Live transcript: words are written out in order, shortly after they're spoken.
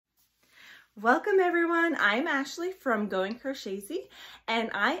Welcome everyone, I'm Ashley from Going Crochetzy and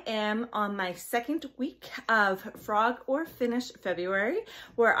I am on my second week of Frog or Finish February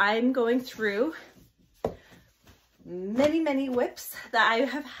where I'm going through many whips that I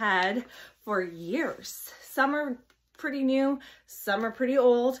have had for years. Some are pretty new, some are pretty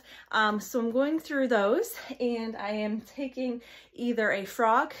old, so I'm going through those and I am taking either a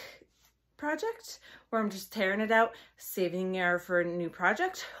frog project where I'm just tearing it out, saving it for a new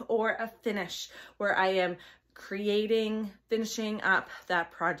project, or a finish where I am finishing up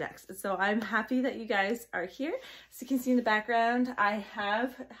that project. So I'm happy that you guys are here. As you can see in the background, I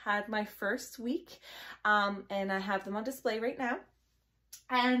have had my first week and I have them on display right now.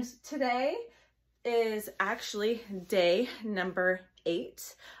 And today is actually day number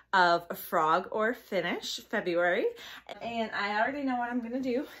 8 of Frog or Finish February. And I already know what I'm gonna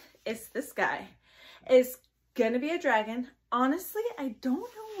do. It's this guy. It's gonna be a dragon. Honestly, I don't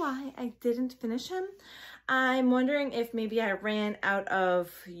know why I didn't finish him. I'm wondering if maybe I ran out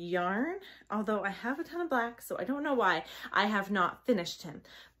of yarn, although I have a ton of black, so I don't know why I have not finished him.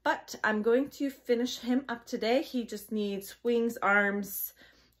 But I'm going to finish him up today. He just needs wings, arms,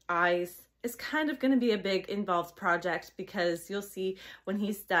 eyes. It's kind of going to be a big involved project because you'll see when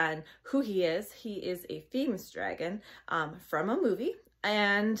he's done who he is. He is a famous dragon from a movie.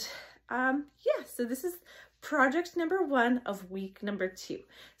 And yeah, so this is project number 1 of week number 2.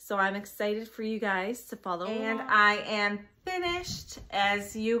 So I'm excited for you guys to follow and along. I am finished.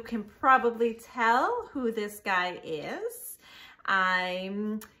 As you can probably tell who this guy is.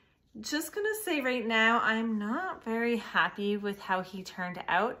 I'm just gonna say right now, I'm not very happy with how he turned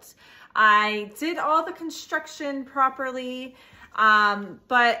out. I did all the construction properly,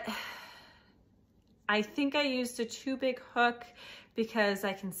 but I think I used a too big hook because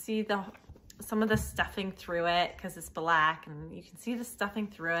I can see some of the stuffing through it because it's black and you can see the stuffing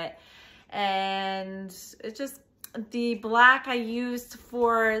through it. And it just, the black I used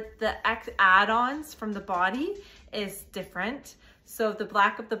for the add-ons from the body is different. So the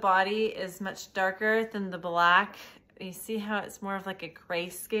black of the body is much darker than the black. You see how it's more of like a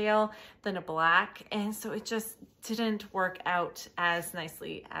grayscale than a black, and so it just didn't work out as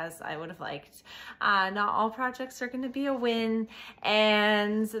nicely as I would have liked. Not all projects are going to be a win,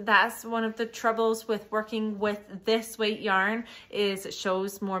 and that's one of the troubles with working with this weight yarn is it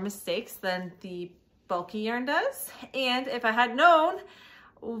shows more mistakes than the bulky yarn does. And if I had known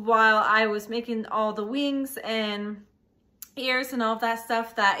while I was making all the wings and ears and all of that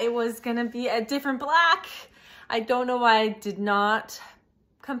stuff that it was going to be a different black, I don't know why I did not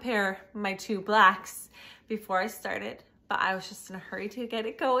compare my 2 blacks before I started, but I was just in a hurry to get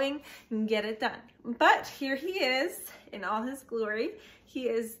it going and get it done. But here he is in all his glory. He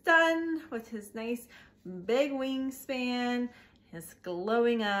is done with his nice big wingspan, his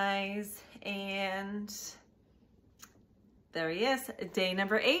glowing eyes, and there he is, day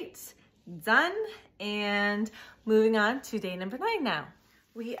number 8, done, and moving on to day number 9 now.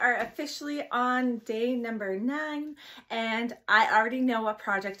 We are officially on day number 9 and I already know what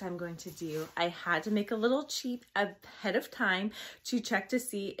project I'm going to do. I had to make a little cheat ahead of time to check to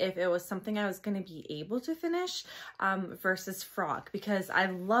see if it was something I was going to be able to finish versus Frog, because I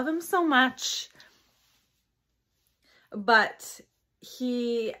love him so much, but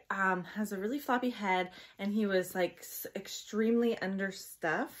he has a really floppy head and he was like extremely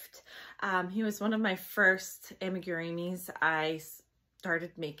understuffed. He was one of my first amigurumis I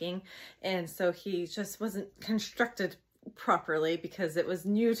started making, and so he just wasn't constructed properly because it was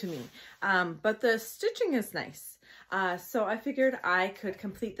new to me, but the stitching is nice. So I figured I could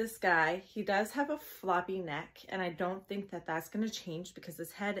complete this guy. He does have a floppy neck and I don't think that that's going to change because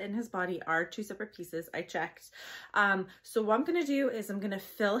his head and his body are 2 separate pieces. I checked. So what I'm going to do is I'm going to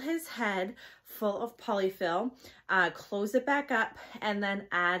fill his head full of polyfill, close it back up, and then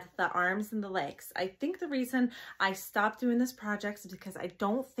add the arms and the legs. I think the reason I stopped doing this project is because I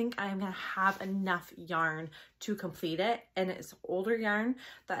don't think I'm going to have enough yarn to complete it, and it's older yarn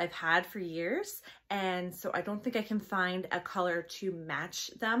that I've had for years, and so I don't think I can find a color to match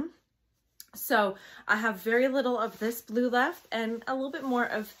them. So I have very little of this blue left and a little bit more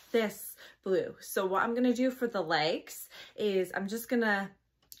of this blue. So what I'm going to do for the legs is I'm just going to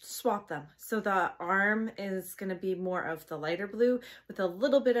swap them. So the arm is going to be more of the lighter blue with a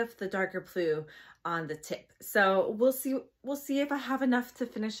little bit of the darker blue on the tip. So we'll see if I have enough to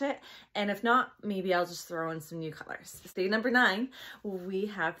finish it, and if not, maybe I'll just throw in some new colors. Day number 9, we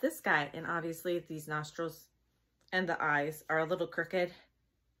have this guy, and obviously these nostrils and the eyes are a little crooked,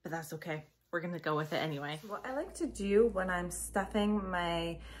 but that's okay. We're gonna go with it anyway. What I like to do when I'm stuffing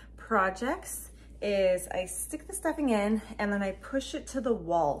my projects is I stick the stuffing in and then I push it to the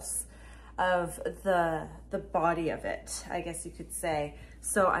walls of the body of it, I guess you could say.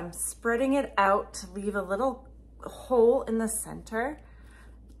 So I'm spreading it out to leave a little hole in the center.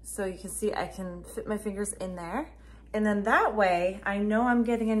 So you can see I can fit my fingers in there. And then that way I know I'm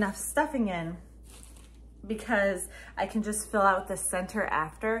getting enough stuffing in, because I can just fill out the center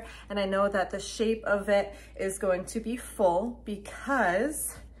after. And I know that the shape of it is going to be full,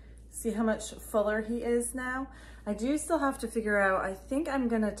 because see how much fuller he is now? I do still have to figure out, I think I'm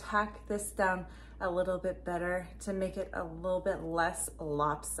gonna tack this down a little bit better to make it a little bit less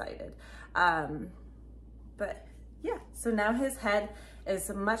lopsided. But yeah, so now his head is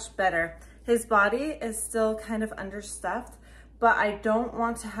much better. His body is still kind of understuffed, but I don't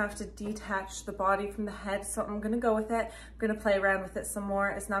want to have to detach the body from the head, so I'm gonna go with it. I'm gonna play around with it some more.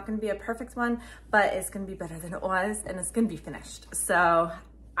 It's not gonna be a perfect one, but it's gonna be better than it was, and it's gonna be finished. So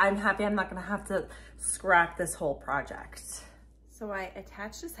I'm happy I'm not gonna have to scrap this whole project. So I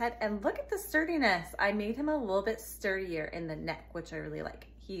attached his head, and look at the sturdiness. I made him a little bit sturdier in the neck, which I really like.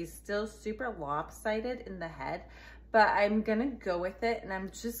 He's still super lopsided in the head, but I'm gonna go with it, and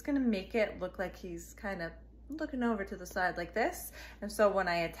I'm just gonna make it look like he's kind of looking over to the side like this. And so when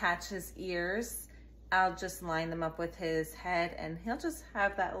I attach his ears, I'll just line them up with his head, and he'll just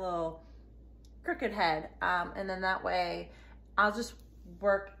have that little crooked head. And then that way I'll just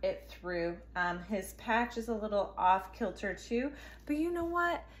work it through. His patch is a little off kilter too, but you know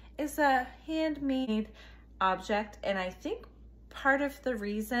what? It's a handmade object, and I think part of the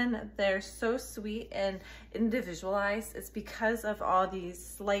reason they're so sweet and individualized is because of all these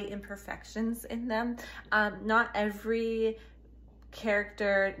slight imperfections in them. Not every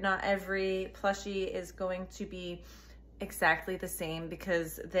character, not every plushie is going to be exactly the same,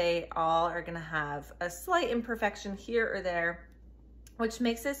 because they all are gonna have a slight imperfection here or there, which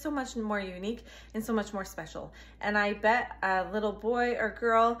makes it so much more unique and so much more special. And I bet a little boy or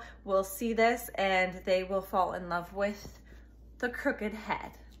girl will see this and they will fall in love with the crooked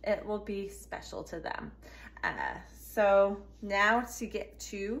head. It will be special to them. So now to get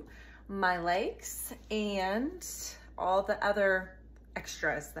to my legs and all the other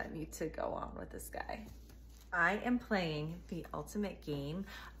extras that need to go on with this guy. I am playing the ultimate game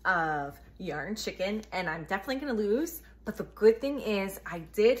of Yarn Chicken, and I'm definitely gonna lose, but the good thing is I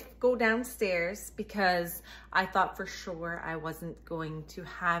did go downstairs because I thought for sure I wasn't going to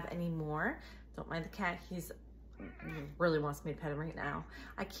have any more. Don't mind the cat, he's really wants me to pet him right now.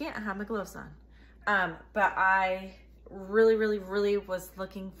 I can't have my gloves on. But I really was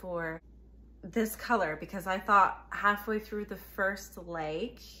looking for this color, because I thought halfway through the first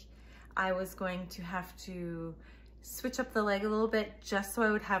leg, I was going to have to switch up the leg a little bit just so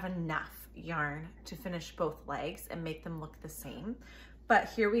I would have enough yarn to finish both legs and make them look the same. But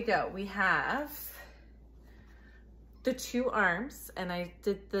here we go. We have the two arms, and I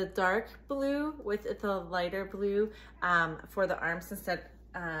did the dark blue with the lighter blue for the arms instead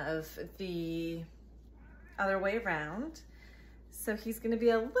of the other way around. So he's gonna be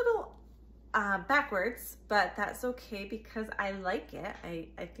a little backwards, but that's okay because I like it.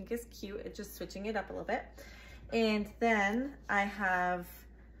 I think it's cute. It's just switching it up a little bit. And then I have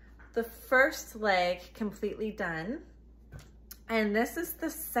the first leg completely done. And this is the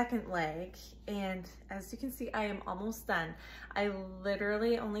second leg. And as you can see, I am almost done. I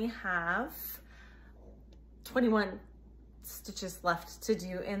literally only have 21 stitches left to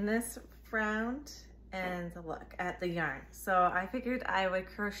do in this round. And look at the yarn. So I figured I would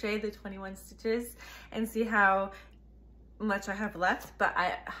crochet the 21 stitches and see how much I have left, but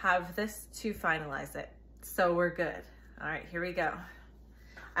I have this to finalize it. So we're good. All right, here we go.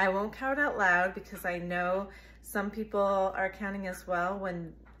 I won't count out loud because I know some people are counting as well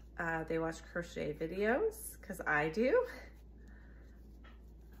when they watch crochet videos, because I do.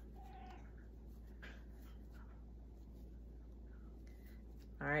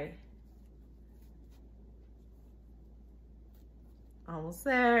 All right. Almost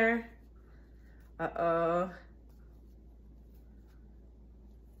there. Uh-oh.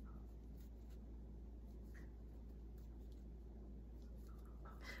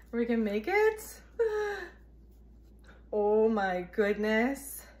 We can make it? Oh my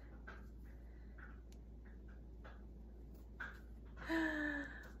goodness.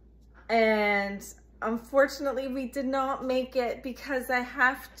 And unfortunately, we did not make it because I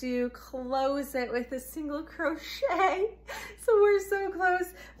have to close it with a single crochet. So we're so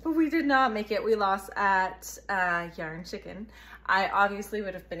close, but we did not make it. We lost at Yarn Chicken. I obviously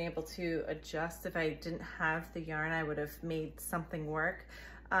would have been able to adjust if I didn't have the yarn. I would have made something work.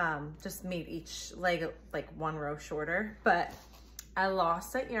 Just made each leg like one row shorter, but I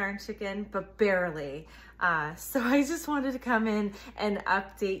lost that yarn chicken, but barely. So I just wanted to come in and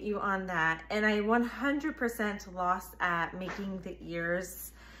update you on that. And I 100% lost at making the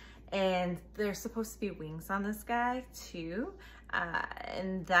ears, and there's supposed to be wings on this guy too.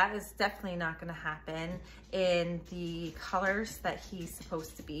 And that is definitely not gonna happen in the colors that he's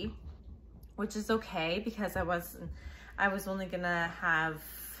supposed to be, which is okay because I was only gonna have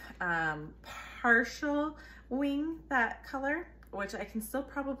partial wing that color, which I can still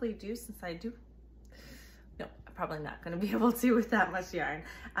probably do since I do. No, I'm probably not gonna be able to with that much yarn.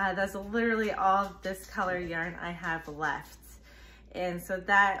 That's literally all this color yarn I have left. And so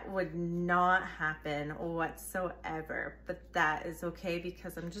that would not happen whatsoever, but that is okay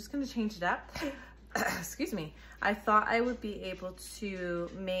because I'm just gonna change it up. Excuse me. I thought I would be able to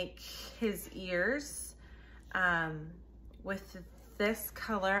make his ears with this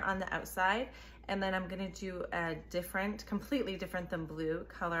color on the outside, and then I'm gonna do a different, completely different than blue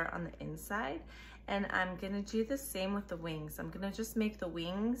color on the inside. And I'm gonna do the same with the wings. I'm gonna just make the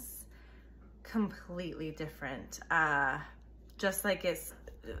wings completely different. Just like it's,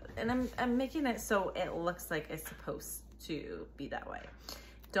 and I'm making it so it looks like it's supposed to be that way.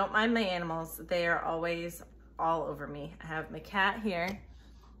 Don't mind my animals. They are always all over me. I have my cat here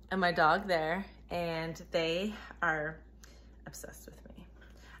and my dog there, and they are obsessed with me.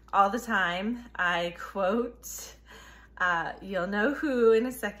 All the time, I quote, you'll know who in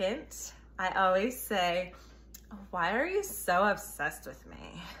a second. I always say, why are you so obsessed with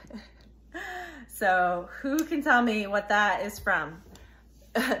me? So who can tell me what that is from?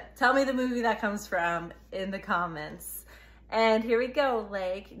 Tell me the movie that comes from in the comments. And here we go,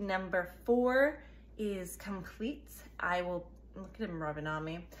 leg number 4 is complete. I will, look at him rubbing on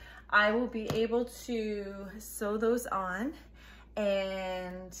me. I will be able to sew those on,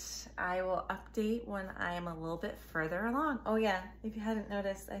 and I will update when I am a little bit further along. Oh yeah, if you hadn't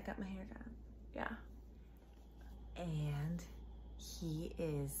noticed, I got my hair done. Yeah. And he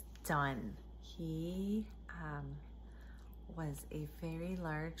is done. He was a very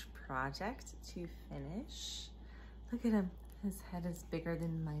large project to finish. Look at him. His head is bigger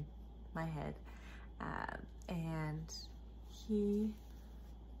than my head. And he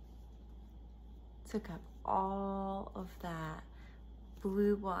took up all of that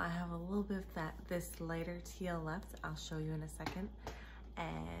blue. Well, I have a little bit of this lighter teal left. I'll show you in a second.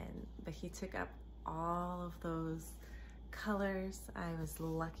 But he took up all of those colors. I was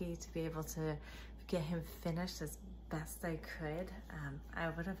lucky to be able to get him finished as best I could. I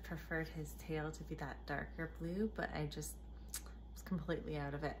would have preferred his tail to be that darker blue, but I just was completely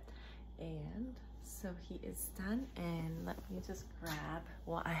out of it. And so he is done, and let me just grab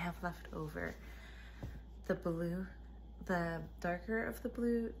what I have left over. The blue, the darker of the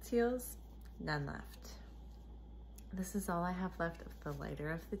blue teals, none left. This is all I have left of the lighter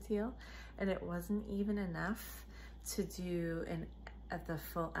of the teal, and it wasn't even enough to do at the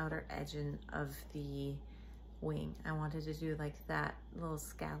full outer edging of the wing. I wanted to do like that little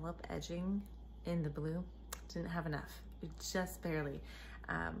scallop edging in the blue. Didn't have enough. It just barely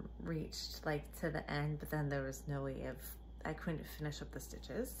reached like to the end, but then there was no way of, I couldn't finish up the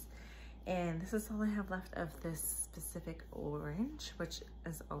stitches. And this is all I have left of this specific orange, which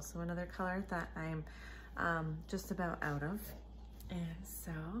is also another color that I'm just about out of. And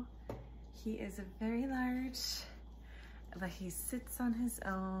so he is a very large, but he sits on his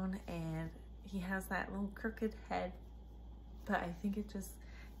own, and he has that little crooked head, but I think it just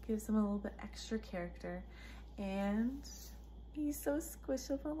gives him a little bit extra character. And he's so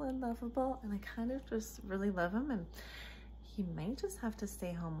squishable and lovable, and I kind of just really love him, and he might just have to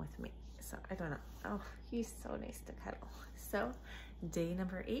stay home with me. So I don't know. Oh, he's so nice to cuddle. So day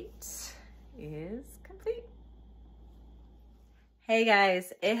number 8 is complete. Hey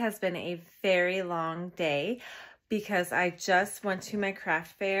guys, it has been a very long day because I just went to my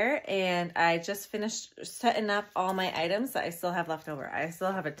craft fair and I just finished setting up all my items that I still have left over. I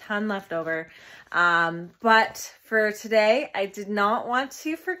still have a ton left over. But for today, I did not want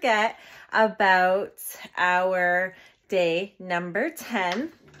to forget about our day number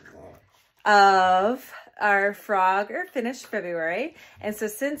 10 of our frog or finish February. And so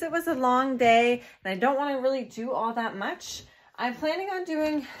since it was a long day and I don't want to really do all that much, I'm planning on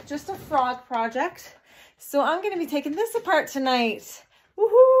doing just a frog project. So I'm going to be taking this apart tonight.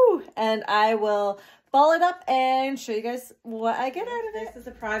 Woohoo! And I will ball it up and show you guys what I get out of it. This is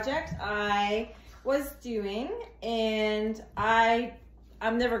a project I was doing, and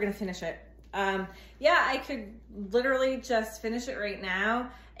I'm never going to finish it. Yeah, I could literally just finish it right now,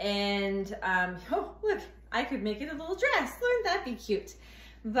 and oh, look, I could make it a little dress. Wouldn't that be cute?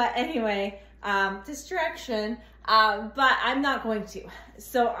 But anyway, distraction. but I'm not going to.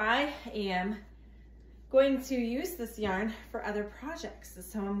 So I am going to use this yarn for other projects.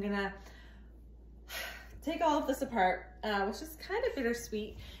 So I'm gonna take all of this apart, which is kind of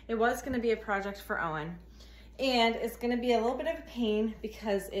bittersweet. It was gonna be a project for Owen, and it's gonna be a little bit of a pain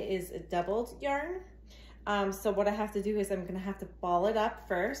because it is a doubled yarn. So what I have to do is I'm gonna have to ball it up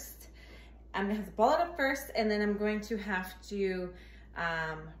first. And then I'm going to have to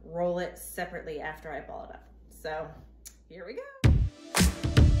roll it separately after I ball it up. So here we go.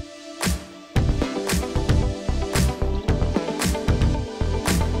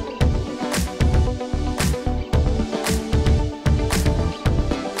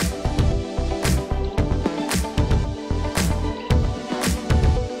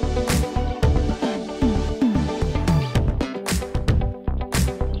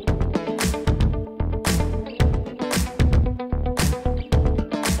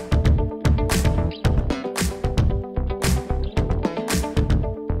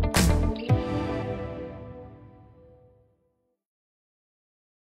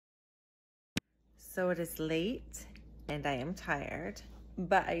 So it is late and I am tired,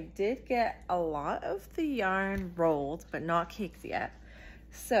 but I did get a lot of the yarn rolled, but not caked yet.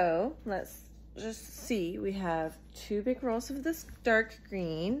 So let's just see. We have 2 big rolls of this dark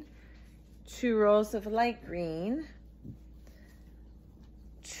green, 2 rolls of light green,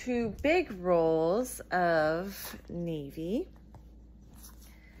 2 big rolls of navy,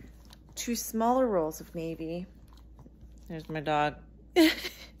 2 smaller rolls of navy. There's my dog.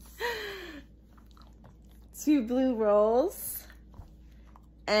 2 blue rolls,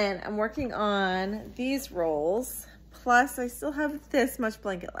 and I'm working on these rolls, plus I still have this much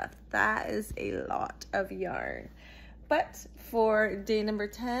blanket left. That is a lot of yarn, but for day number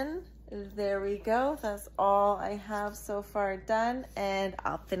 10, there we go. That's all I have so far done, and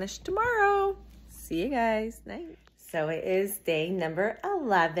I'll finish tomorrow. See you guys. Night. So it is day number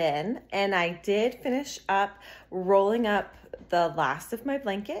 11, and I did finish up rolling up the last of my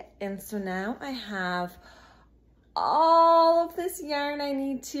blanket, and so now I have all of this yarn I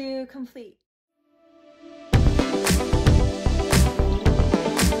need to complete.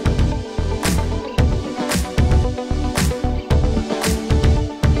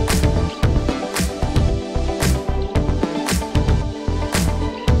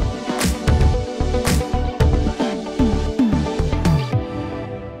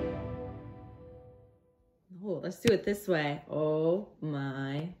 Oh, let's do it this way. Oh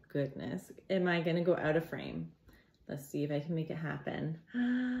my goodness. Am I gonna go out of frame? Let's see if I can make it happen.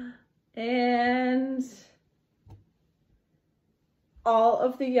 And all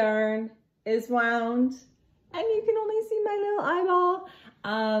of the yarn is wound, and you can only see my little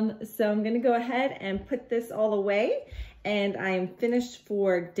eyeball. So I'm gonna go ahead and put this all away, and I am finished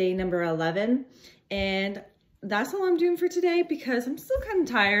for day number 11. And that's all I'm doing for today because I'm still kind of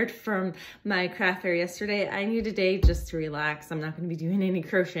tired from my craft fair yesterday. I need a day just to relax. I'm not going to be doing any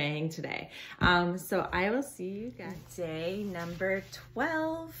crocheting today. So I will see you guys. Day number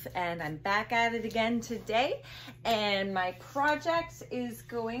 12, and I'm back at it again today. And my project is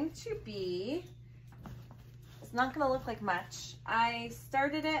going to be, it's not going to look like much. I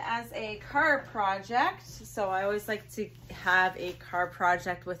started it as a car project, so I always like to have a car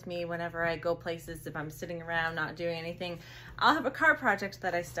project with me whenever I go places. If I'm sitting around not doing anything, I'll have a car project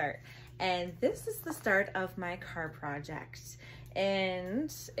that I start. And this is the start of my car project.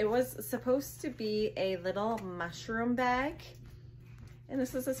 And it was supposed to be a little mushroom bag. And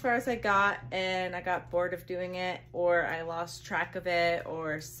this is as far as I got, and I got bored of doing it, or I lost track of it,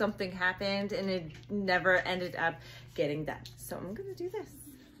 or something happened and it never ended up getting done. So I'm gonna do this.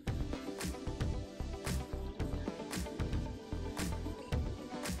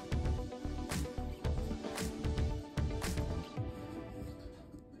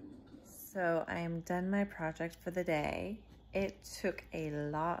 So I am done my project for the day. It took a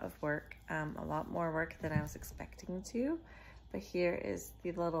lot of work, a lot more work than I was expecting to. But here is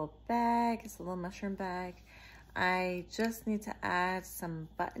the little bag. It's a little mushroom bag. I just need to add some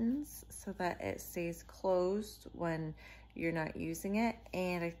buttons so that it stays closed when you're not using it.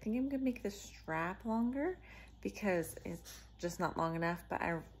 And I think I'm gonna make the strap longer because it's just not long enough, but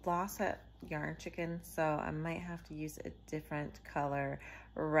I lost that yarn chicken, so I might have to use a different color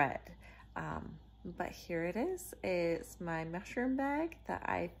red. But here it is. It's my mushroom bag that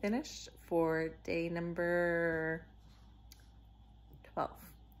I finished for day number 12.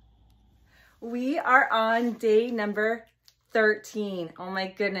 We are on day number 13. Oh my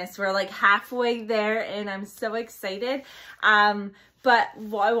goodness, we're like halfway there and I'm so excited. But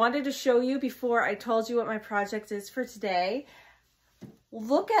I wanted to show you before I told you what my project is for today.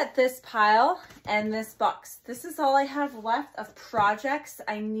 Look at this pile and this box. This is all I have left of projects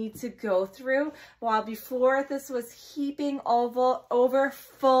I need to go through. While before this was heaping over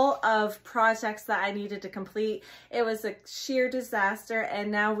full of projects that I needed to complete. It was a sheer disaster,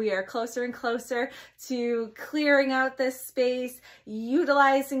 and now we are closer and closer to clearing out this space,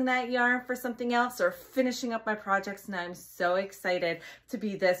 utilizing that yarn for something else, or finishing up my projects, and I'm so excited to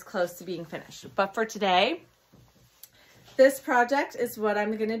be this close to being finished. But for today, this project is what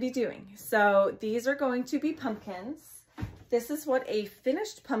I'm going to be doing. So these are going to be pumpkins. This is what a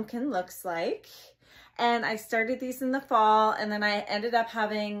finished pumpkin looks like. And I started these in the fall, and then I ended up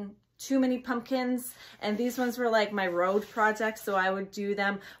having too many pumpkins. And these ones were like my road projects, so I would do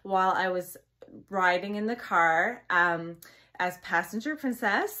them while I was riding in the car as passenger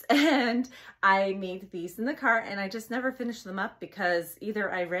princess. And I made these in the car, and I just never finished them up because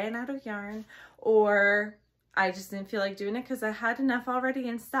either I ran out of yarn or I just didn't feel like doing it because I had enough already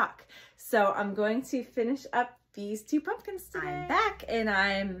in stock. So I'm going to finish up these two pumpkins today. I'm back, and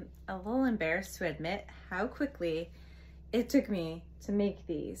I'm a little embarrassed to admit how quickly it took me to make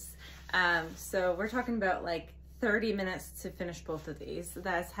these. So we're talking about like 30 minutes to finish both of these.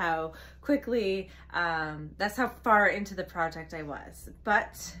 That's how quickly, that's how far into the project I was.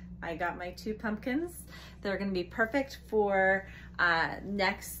 But I got my two pumpkins. They're gonna be perfect for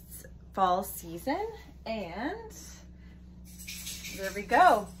next fall season. And there we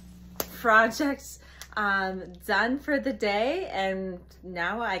go. Project done for the day, and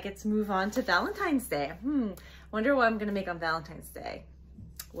now I get to move on to Valentine's Day. Wonder what I'm gonna make on Valentine's Day.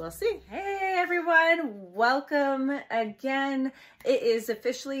 We'll see. Hey everyone, welcome again. It is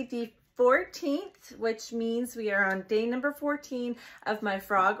officially the 14th, which means we are on day number 14 of my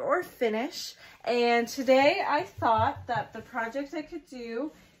frog or finish. And today I thought that the project I could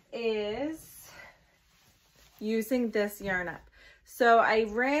do is using this yarn up. So I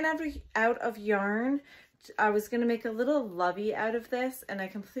ran out of yarn. I was gonna make a little lovey out of this, and I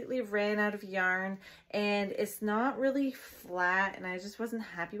completely ran out of yarn, and it's not really flat, and I just wasn't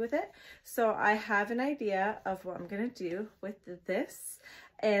happy with it. So I have an idea of what I'm gonna do with this,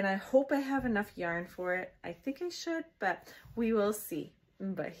 and I hope I have enough yarn for it. I think I should, but we will see.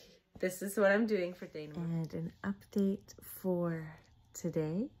 But this is what I'm doing for day number. And an update for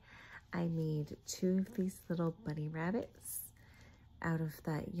today. I made two of these little bunny rabbits out of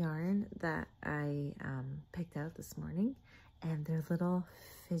that yarn that I picked out this morning, and they're little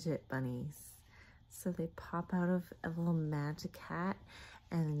fidget bunnies. So they pop out of a little magic hat,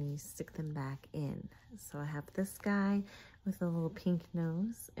 and then you stick them back in. So I have this guy with a little pink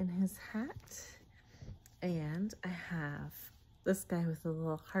nose in his hat, and I have this guy with a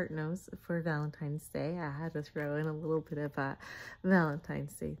little heart nose for Valentine's Day. I had to throw in a little bit of a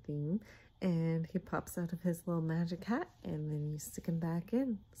Valentine's Day theme, and he pops out of his little magic hat, and then you stick him back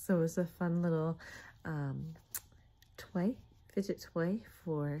in. So it's a fun little fidget toy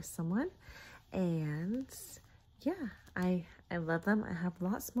for someone. And yeah, I love them. I have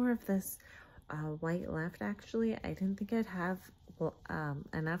lots more of this white left. Actually, I didn't think I'd have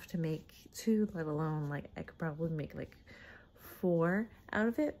enough to make two, let alone like I could probably make like 4 out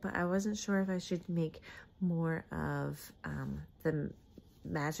of it, but I wasn't sure if I should make more of the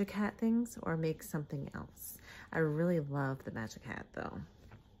magic hat things or make something else. I really love the magic hat though.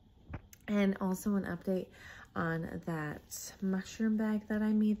 And also an update on that mushroom bag that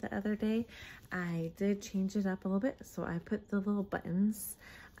I made the other day. I did change it up a little bit, so I put the little buttons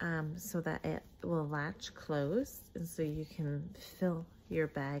so that it will latch closed, and so you can fill your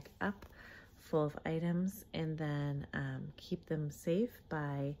bag up full of items, and then keep them safe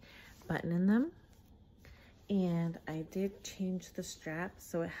by buttoning them. And I did change the strap,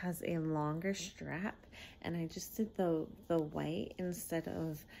 so it has a longer strap, and I just did the white instead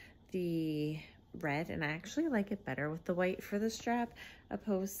of the red, and I actually like it better with the white for the strap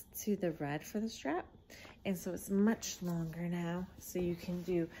opposed to the red for the strap. And so it's much longer now, so you can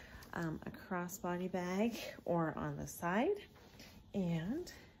do a crossbody bag or on the side. And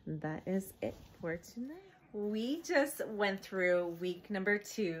that is it for tonight. We just went through week number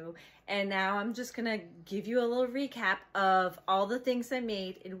 2, and now I'm just gonna give you a little recap of all the things I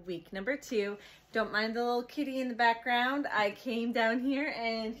made in week number 2. Don't mind the little kitty in the background. I came down here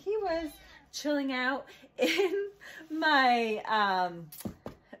and he was chilling out in my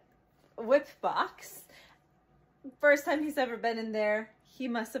whip box. First time he's ever been in there. He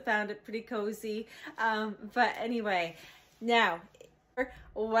must have found it pretty cozy. But anyway, now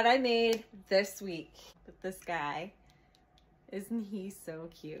what I made this week with this guy. Isn't he so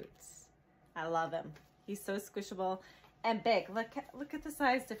cute? I love him. He's so squishable and big. Look at the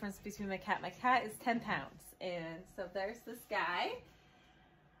size difference between my cat. My cat is 10 pounds. And so there's this guy.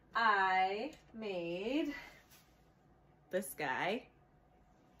 I made this guy.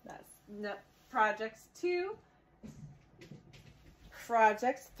 That's no, project 2.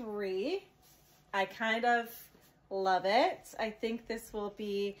 Project 3. I kind of love it. I think this will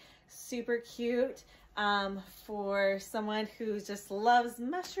be super cute for someone who just loves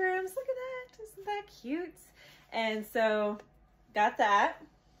mushrooms. Look at that, isn't that cute? And so got that.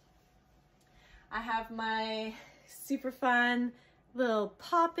 I have my super fun little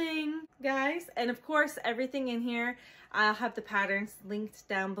popping guys, and of course everything in here, I'll have the patterns linked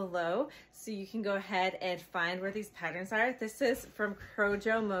down below so you can go ahead and find where these patterns are. This is from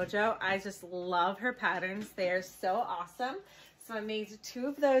Crojo Mojo. I just love her patterns. They are so awesome. So I made 2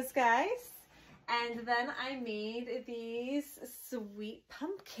 of those guys. And then I made these sweet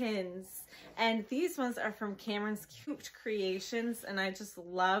pumpkins. And these ones are from CamrynsCuteCreations, and I just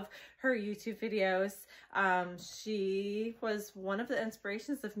love her YouTube videos. She was one of the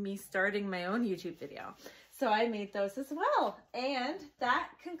inspirations of me starting my own YouTube video. So I made those as well. And that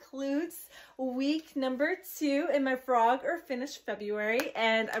concludes week number 2 in my Frog or Finish February.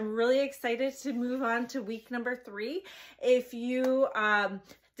 And I'm really excited to move on to week number 3. If you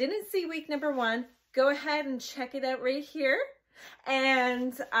didn't see week number 1, go ahead and check it out right here.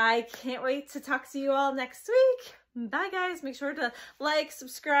 And I can't wait to talk to you all next week. Bye guys. Make sure to like,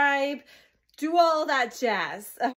 subscribe, do all that jazz.